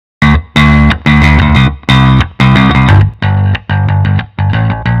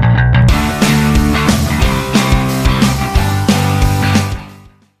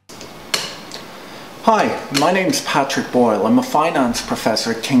My name's Patrick Boyle. I'm a finance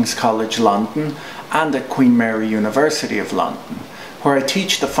professor at King's College London and at Queen Mary University of London, where I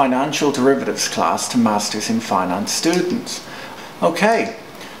teach the financial derivatives class to Masters in Finance students. Okay,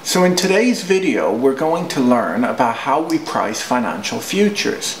 so in today's video we're going to learn about how we price financial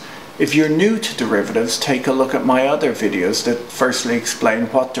futures. If you're new to derivatives, take a look at my other videos that firstly explain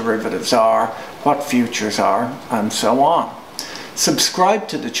what derivatives are, what futures are, and so on. Subscribe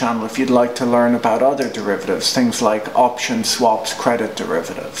to the channel if you'd like to learn about other derivatives, things like option swaps, credit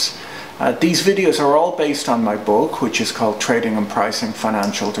derivatives. These videos are all based on my book, which is called Trading and Pricing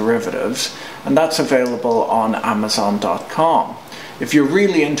Financial Derivatives, and that's available on Amazon.com. If you're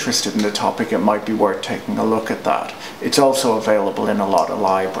really interested in the topic, it might be worth taking a look at that. It's also available in a lot of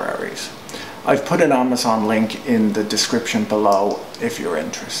libraries. I've put an Amazon link in the description below if you're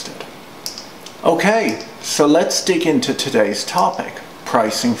interested. Okay, so let's dig into today's topic,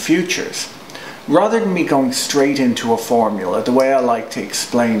 pricing futures. Rather than me going straight into a formula, the way I like to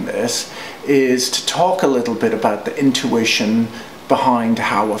explain this is to talk a little bit about the intuition behind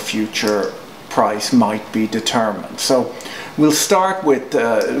how a future price might be determined. So we'll start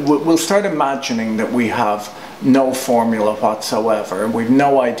imagining that we have no formula whatsoever, and we've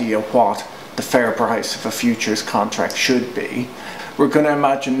no idea what the fair price of a futures contract should be. We're going to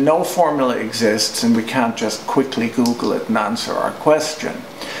imagine no formula exists and we can't just quickly Google it and answer our question.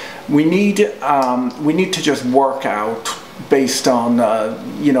 We need to just work out, based on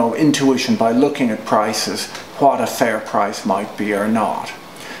intuition by looking at prices, what a fair price might be or not.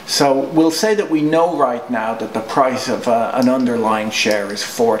 So we'll say that we know right now that the price of an underlying share is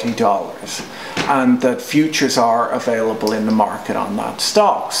 $40 and that futures are available in the market on that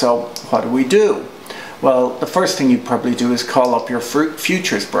stock. So what do? Well, the first thing you'd probably do is call up your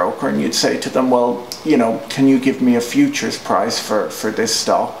futures broker and you'd say to them, well, can you give me a futures price for this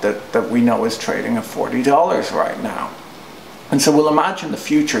stock that we know is trading at $40 right now? And so we'll imagine the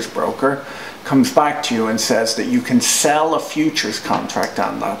futures broker comes back to you and says that you can sell a futures contract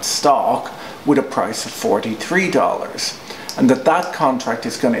on that stock with a price of $43 and that contract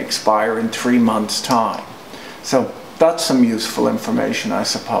is going to expire in 3 months' time. So that's some useful information, I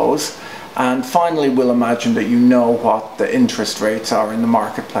suppose. And finally, we'll imagine that you know what the interest rates are in the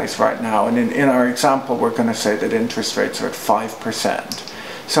marketplace right now. And in our example, we're going to say that interest rates are at 5%.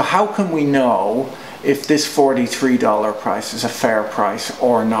 So how can we know if this $43 price is a fair price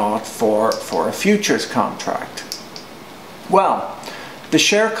or not for a futures contract? Well, the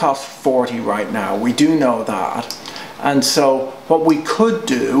share costs 40 right now. We do know that. And so what we could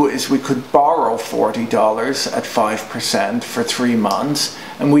do is we could borrow $40 at 5% for 3 months,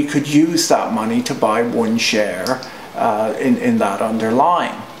 and we could use that money to buy one share in that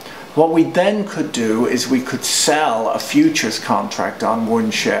underlying. What we then could do is we could sell a futures contract on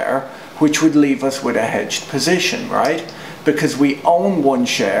one share, which would leave us with a hedged position, right? Because we own one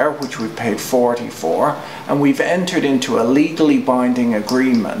share, which we paid 40 for, and we've entered into a legally binding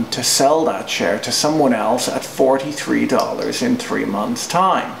agreement to sell that share to someone else at $43 in 3 months'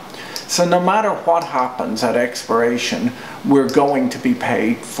 time. So no matter what happens at expiration, we're going to be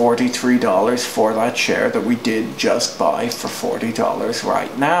paid $43 for that share that we did just buy for $40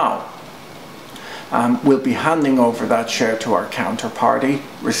 right now. We'll be handing over that share to our counterparty,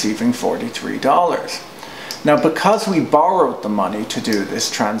 receiving $43. Now, because we borrowed the money to do this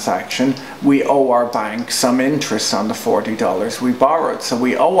transaction, we owe our bank some interest on the $40 we borrowed. So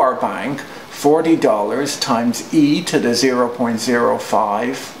we owe our bank $40 times e to the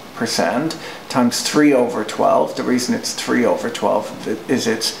 0.05% times 3 over 12. The reason it's 3 over 12 is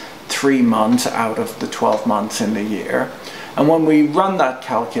it's 3 months out of the 12 months in the year. And when we run that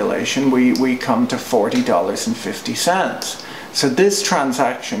calculation, we come to $40.50. So this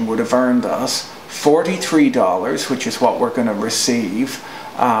transaction would have earned us $43, which is what we're going to receive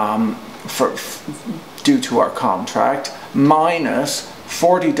due to our contract, minus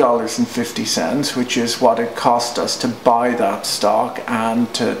 $40.50, which is what it cost us to buy that stock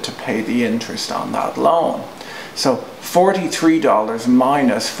and to pay the interest on that loan. So $43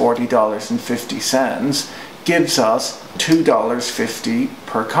 minus $40.50 gives us $2.50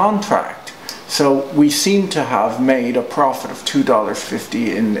 per contract. So we seem to have made a profit of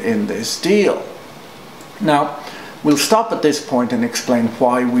 $2.50 in this deal. Now, we'll stop at this point and explain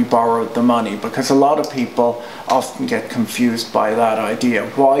why we borrowed the money, because a lot of people often get confused by that idea.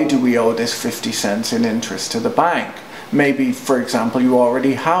 Why do we owe this 50 cents in interest to the bank? Maybe, for example, you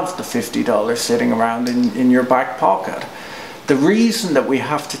already have the $50 sitting around in your back pocket. The reason that we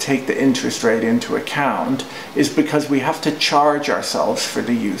have to take the interest rate into account is because we have to charge ourselves for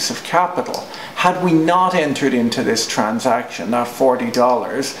the use of capital. Had we not entered into this transaction, that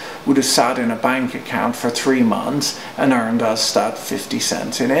 $40 would have sat in a bank account for 3 months and earned us that 50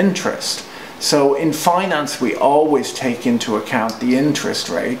 cents in interest. So in finance, we always take into account the interest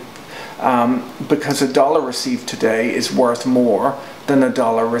rate because a dollar received today is worth more than a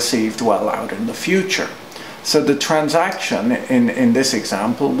dollar received well out in the future. So the transaction in this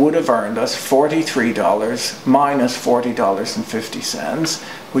example would have earned us $43 minus $40.50,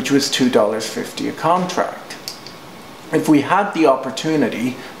 which was $2.50 a contract. If we had the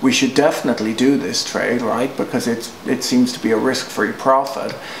opportunity, we should definitely do this trade, right? Because it seems to be a risk-free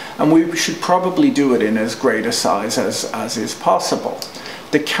profit, and we should probably do it in as great a size as is possible.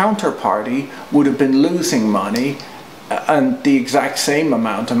 The counterparty would have been losing money and the exact same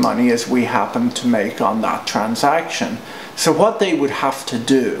amount of money as we happen to make on that transaction. So what they would have to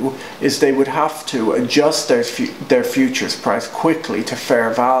do is they would have to adjust their futures price quickly to fair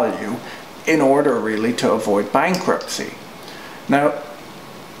value in order really to avoid bankruptcy. Now,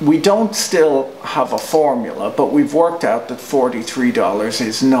 we don't still have a formula, but we've worked out that $43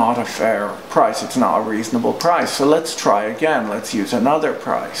 is not a fair price. It's not a reasonable price. So let's try again. Let's use another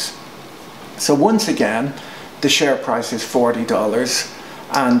price. So once again, the share price is $40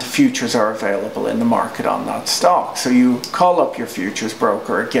 and futures are available in the market on that stock. So you call up your futures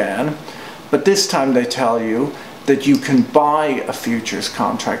broker again, but this time they tell you that you can buy a futures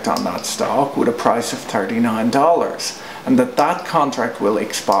contract on that stock with a price of $39 and that contract will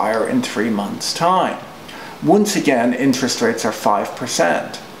expire in 3 months' time. Once again, interest rates are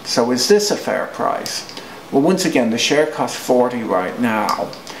 5%. So is this a fair price? Well, once again, the share costs $40 right now.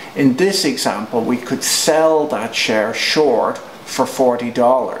 In this example, we could sell that share short for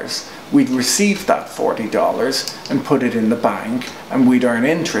 $40. We'd receive that $40 and put it in the bank, and we'd earn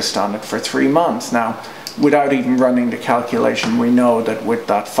interest on it for 3 months. Now, without even running the calculation, we know that with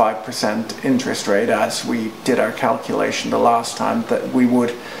that 5% interest rate, as we did our calculation the last time, that we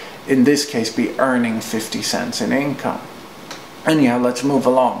would, in this case, be earning 50 cents in income. Anyhow, let's move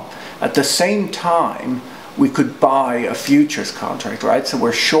along. At the same time, we could buy a futures contract, right? So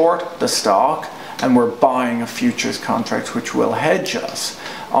we're short the stock and we're buying a futures contract which will hedge us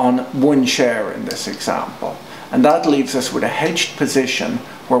on 1 share in this example. And that leaves us with a hedged position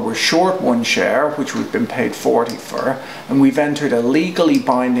where we're short 1 share, which we've been paid $40 for, and we've entered a legally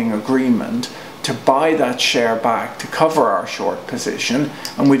binding agreement to buy that share back to cover our short position,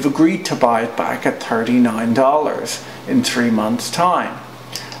 and we've agreed to buy it back at $39 in 3 months' time.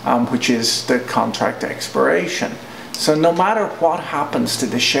 Which is the contract expiration. So no matter what happens to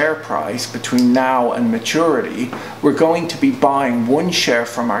the share price between now and maturity, we're going to be buying 1 share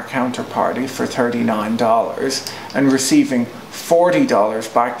from our counterparty for $39 and receiving $40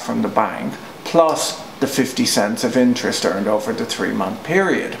 back from the bank plus the 50 cents of interest earned over the 3-month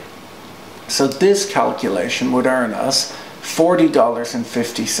period. So this calculation would earn us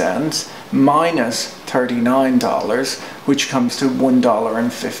 $40.50 minus $39, which comes to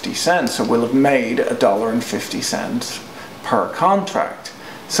 $1.50. So we'll have made $1.50 per contract.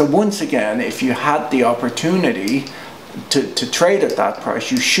 So once again, if you had the opportunity to trade at that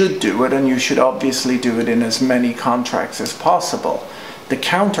price, you should do it, and you should obviously do it in as many contracts as possible. The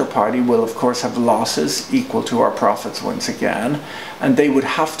counterparty will of course have losses equal to our profits once again, and they would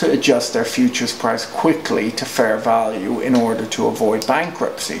have to adjust their futures price quickly to fair value in order to avoid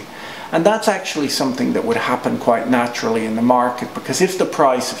bankruptcy. And that's actually something that would happen quite naturally in the market, because if the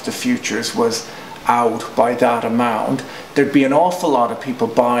price of the futures was out by that amount, there'd be an awful lot of people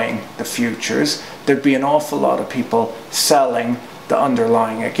buying the futures, there'd be an awful lot of people selling the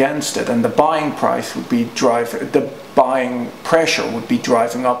underlying against it, and the buying price would be the buying pressure would be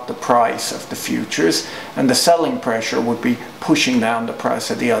driving up the price of the futures, and the selling pressure would be pushing down the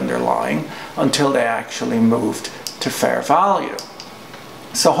price of the underlying until they actually moved to fair value.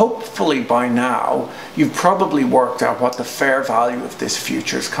 So hopefully by now you've probably worked out what the fair value of this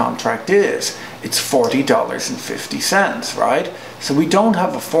futures contract is. It's $40.50, right? So we don't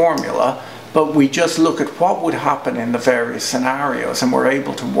have a formula, but we just look at what would happen in the various scenarios, and we're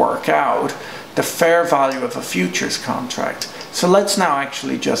able to work out the fair value of a futures contract. So let's now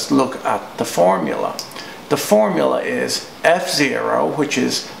actually just look at the formula. The formula is F0, which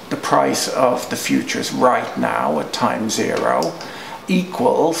is the price of the futures right now at time 0,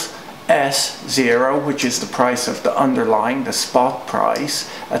 equals S0, which is the price of the underlying, the spot price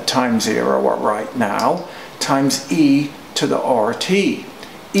at time 0 or right now, times E to the RT.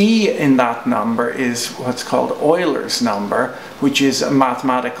 E in that number is what's called Euler's number, which is a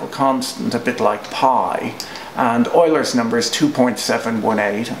mathematical constant, a bit like pi. and Euler's number is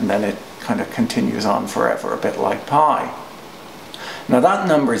 2.718, and then it kind of continues on forever, a bit like pi. Now that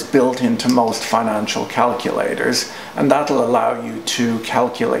number is built into most financial calculators, and that'll allow you to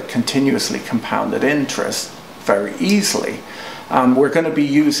calculate continuously compounded interest very easily. We're going to be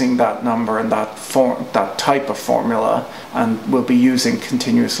using that number and that type of formula, and we'll be using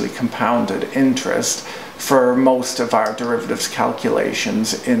continuously compounded interest for most of our derivatives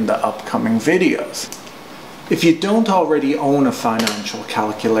calculations in the upcoming videos. If you don't already own a financial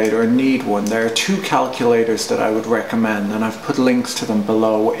calculator and need one, there are two calculators that I would recommend, and I've put links to them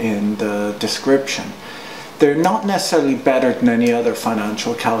below in the description. They're not necessarily better than any other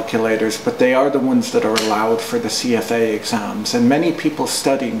financial calculators, but they are the ones that are allowed for the CFA exams, and many people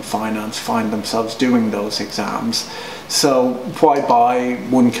studying finance find themselves doing those exams. So why buy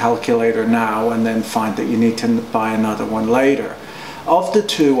one calculator now and then find that you need to buy another one later? Of the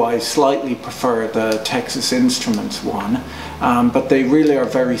two, I slightly prefer the Texas Instruments one, but they really are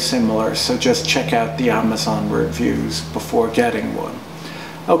very similar, so just check out the Amazon reviews before getting one.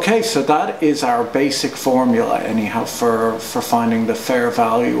 Okay, so that is our basic formula anyhow for finding the fair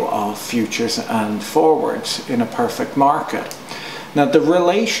value of futures and forwards in a perfect market. Now the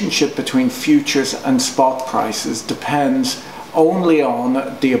relationship between futures and spot prices depends only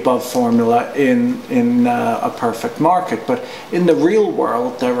on the above formula in a perfect market, but in the real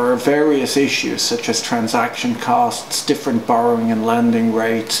world there are various issues such as transaction costs, different borrowing and lending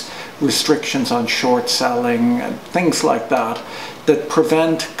rates, restrictions on short selling, and things like that that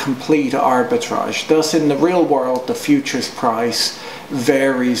prevent complete arbitrage. Thus in the real world the futures price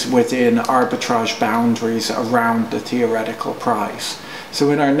varies within arbitrage boundaries around the theoretical price.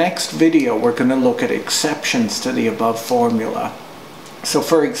 So in our next video we're going to look at exceptions to the above formula. So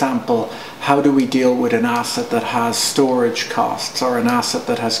for example, how do we deal with an asset that has storage costs or an asset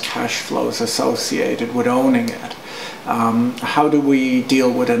that has cash flows associated with owning it? How do we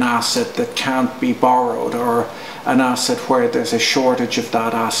deal with an asset that can't be borrowed, or an asset where there's a shortage of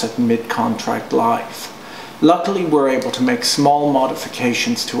that asset mid-contract life? Luckily we're able to make small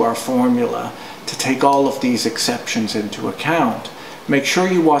modifications to our formula to take all of these exceptions into account. Make sure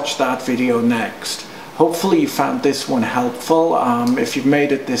you watch that video next. Hopefully you found this one helpful. If you've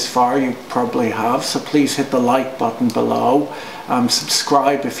made it this far, you probably have, so please hit the like button below.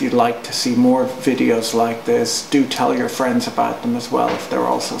 Subscribe if you'd like to see more videos like this. Do tell your friends about them as well if they're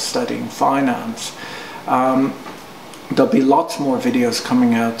also studying finance. There'll be lots more videos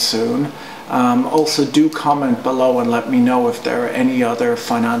coming out soon. Also do comment below and let me know if there are any other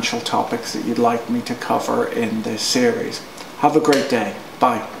financial topics that you'd like me to cover in this series. Have a great day.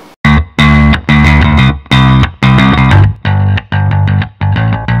 Bye.